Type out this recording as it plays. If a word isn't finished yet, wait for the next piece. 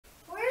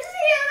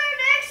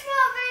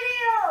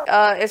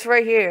It's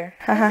right here.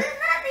 Isn't that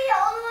the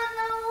old one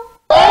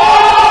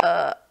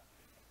though?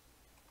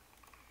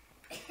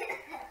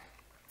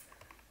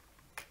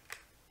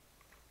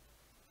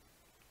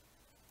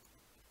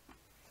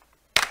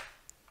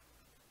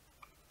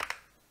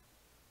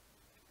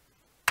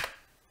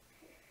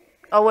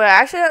 Oh wait,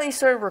 I accidentally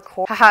started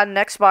recording. Haha,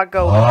 Nextbot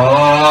go.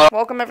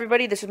 Welcome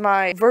everybody, this is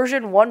my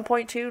version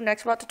 1.2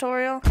 Nextbot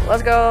tutorial.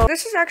 Let's go.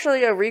 This is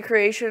actually a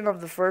recreation of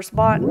the first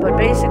bot, but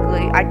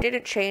basically, I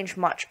didn't change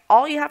much.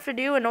 All you have to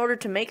do in order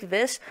to make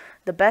this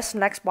the best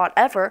Nextbot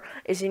ever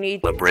is you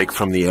need a break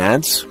from the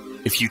ants.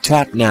 If you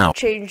tap now,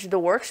 change the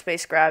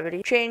workspace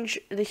gravity, change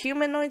the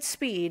humanoid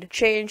speed,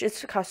 change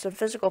its custom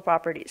physical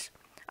properties.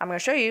 I'm going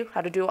to show you how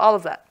to do all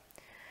of that.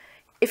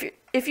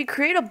 If you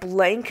create a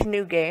blank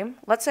new game,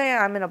 let's say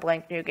I'm in a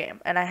blank new game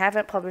and I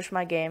haven't published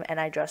my game and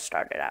I just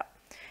started out.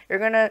 You're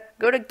going to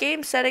go to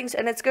game settings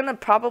and it's going to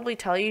probably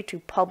tell you to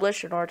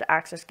publish in order to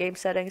access game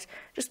settings.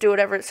 Just do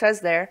whatever it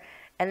says there,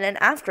 and then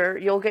after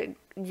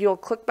you'll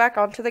click back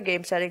onto the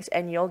game settings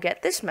and you'll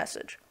get this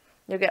message.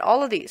 You'll get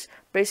all of these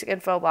basic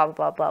info, blah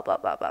blah blah blah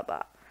blah blah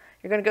blah.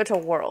 You're going to go to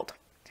world,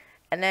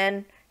 and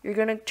then you're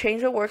going to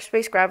change the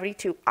workspace gravity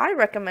to, I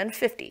recommend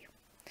 50.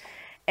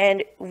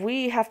 And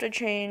we have to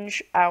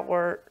change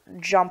our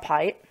jump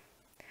height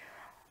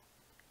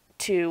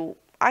to,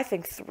 I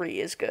think 3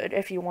 is good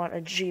if you want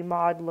a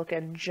Gmod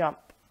looking jump.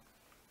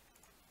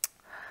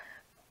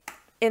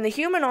 In the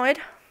humanoid,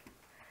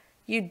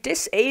 you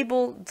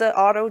disable the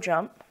auto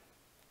jump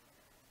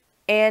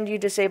and you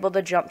disable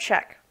the jump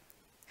check.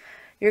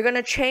 You're going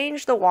to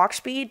change the walk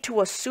speed to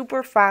a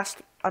super fast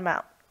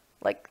amount.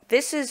 Like,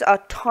 this is a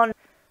ton.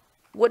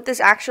 What this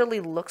actually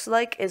looks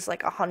like is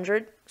like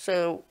 100,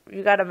 so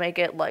you gotta make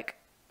it like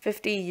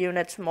 50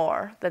 units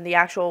more than the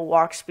actual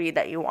walk speed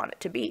that you want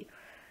it to be,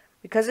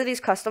 because of these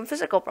custom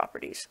physical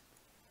properties.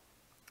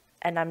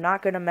 And I'm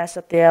not gonna mess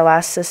up the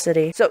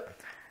elasticity. So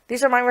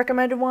these are my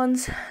recommended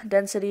ones: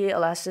 density,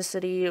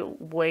 elasticity,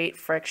 weight,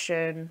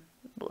 friction,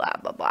 blah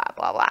blah blah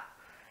blah blah.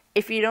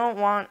 If you don't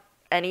want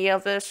any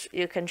of this,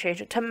 you can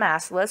change it to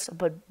massless,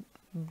 but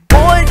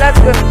boy, that's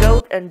gonna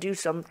go and do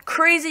some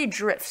crazy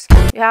drifts.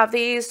 You have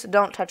these,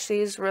 don't touch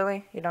these,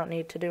 really. You don't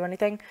need to do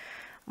anything.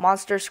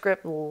 Monster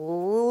script,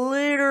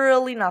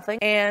 literally nothing.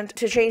 And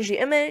to change the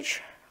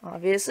image,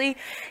 obviously,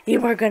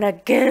 you are gonna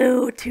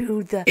go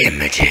to the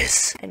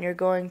images. And you're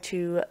going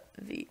to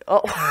the,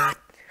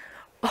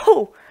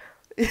 oh,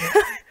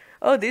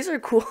 these are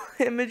cool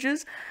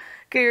images.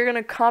 Okay, you're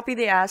gonna copy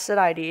the asset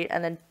ID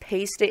and then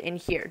paste it in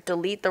here.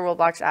 Delete the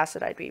Roblox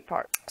asset ID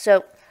part.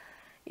 So,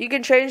 you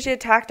can change the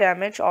attack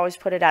damage, always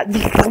put it at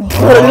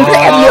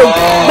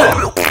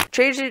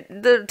change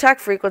the attack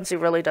frequency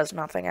really does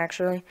nothing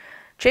actually.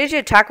 Change the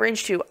attack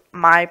range to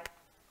my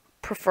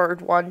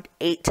preferred one,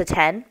 8 to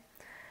 10.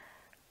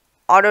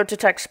 Auto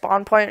detect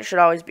spawn point should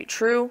always be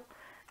true.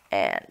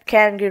 And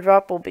can give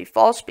up will be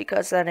false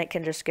because then it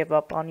can just give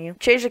up on you.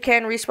 Change the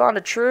can respawn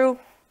to true.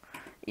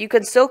 You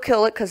can still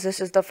kill it because this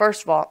is the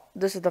first vault.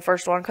 This is the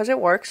first one because it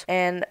works.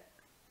 And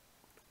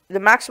the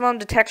maximum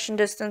detection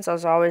distance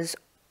as always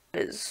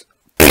is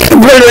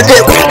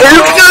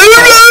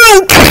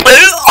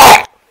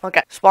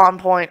okay. Spawn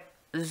point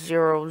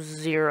 0,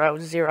 0,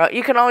 0.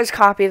 You can always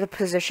copy the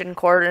position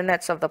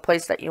coordinates of the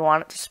place that you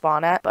want it to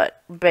spawn at,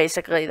 but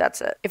basically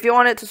that's it. If you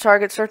want it to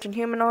target certain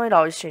humanoid,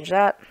 always change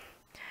that.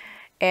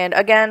 And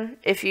again,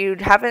 if you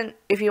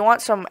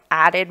want some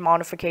added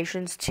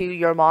modifications to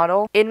your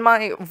model, in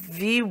my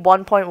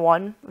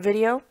V1.1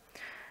 video,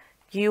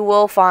 you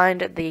will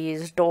find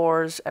these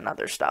doors and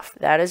other stuff.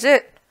 That is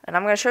it. And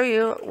I'm going to show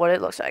you what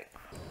it looks like.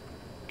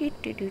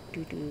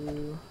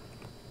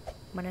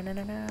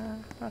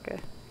 Okay.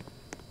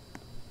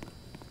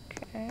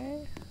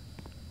 Okay.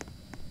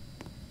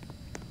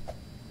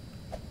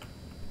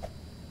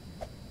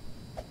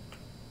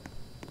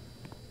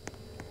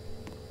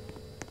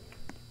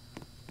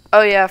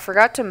 Oh yeah, I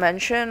forgot to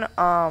mention,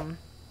 the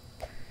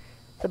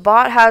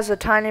bot has a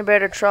tiny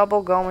bit of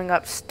trouble going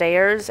up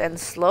stairs and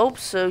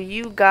slopes, so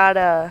you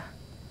gotta,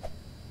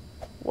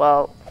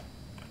 well,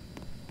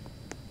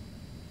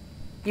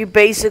 you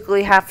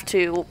basically have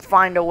to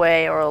find a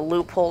way or a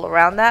loophole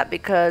around that,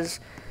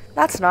 because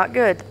that's not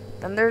good.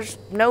 And there's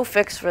no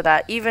fix for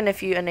that, even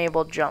if you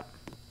enable jump.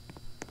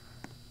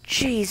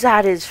 Jeez,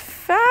 that is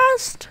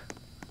fast.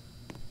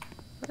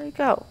 Where'd he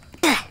go?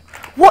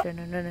 What?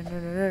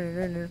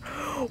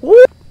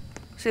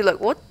 See,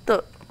 look, what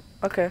the?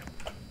 Okay.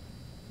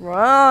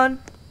 Run.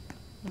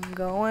 I'm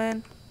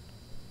going.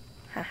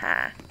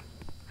 Haha.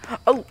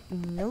 Oh,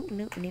 no.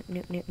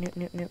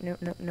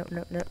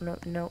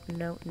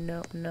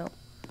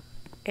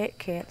 It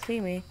can't see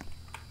me.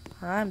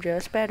 I'm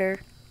just better.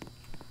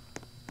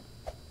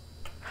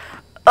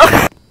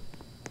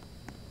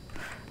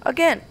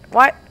 Again,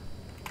 why?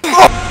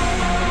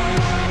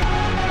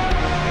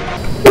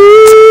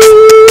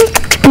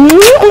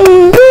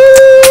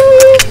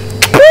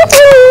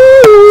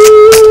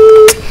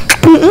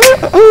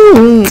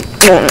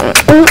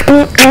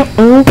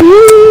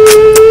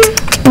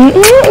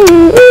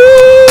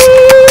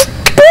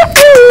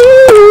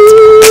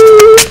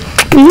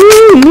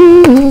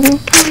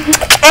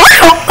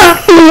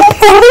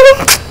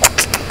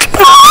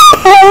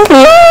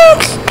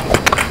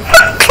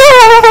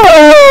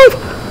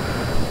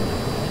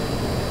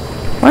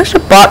 Why is the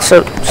bot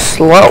so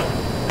slow?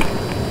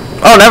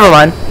 Oh, never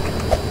mind.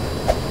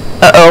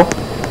 Uh-oh.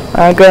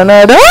 I'm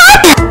gonna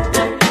die!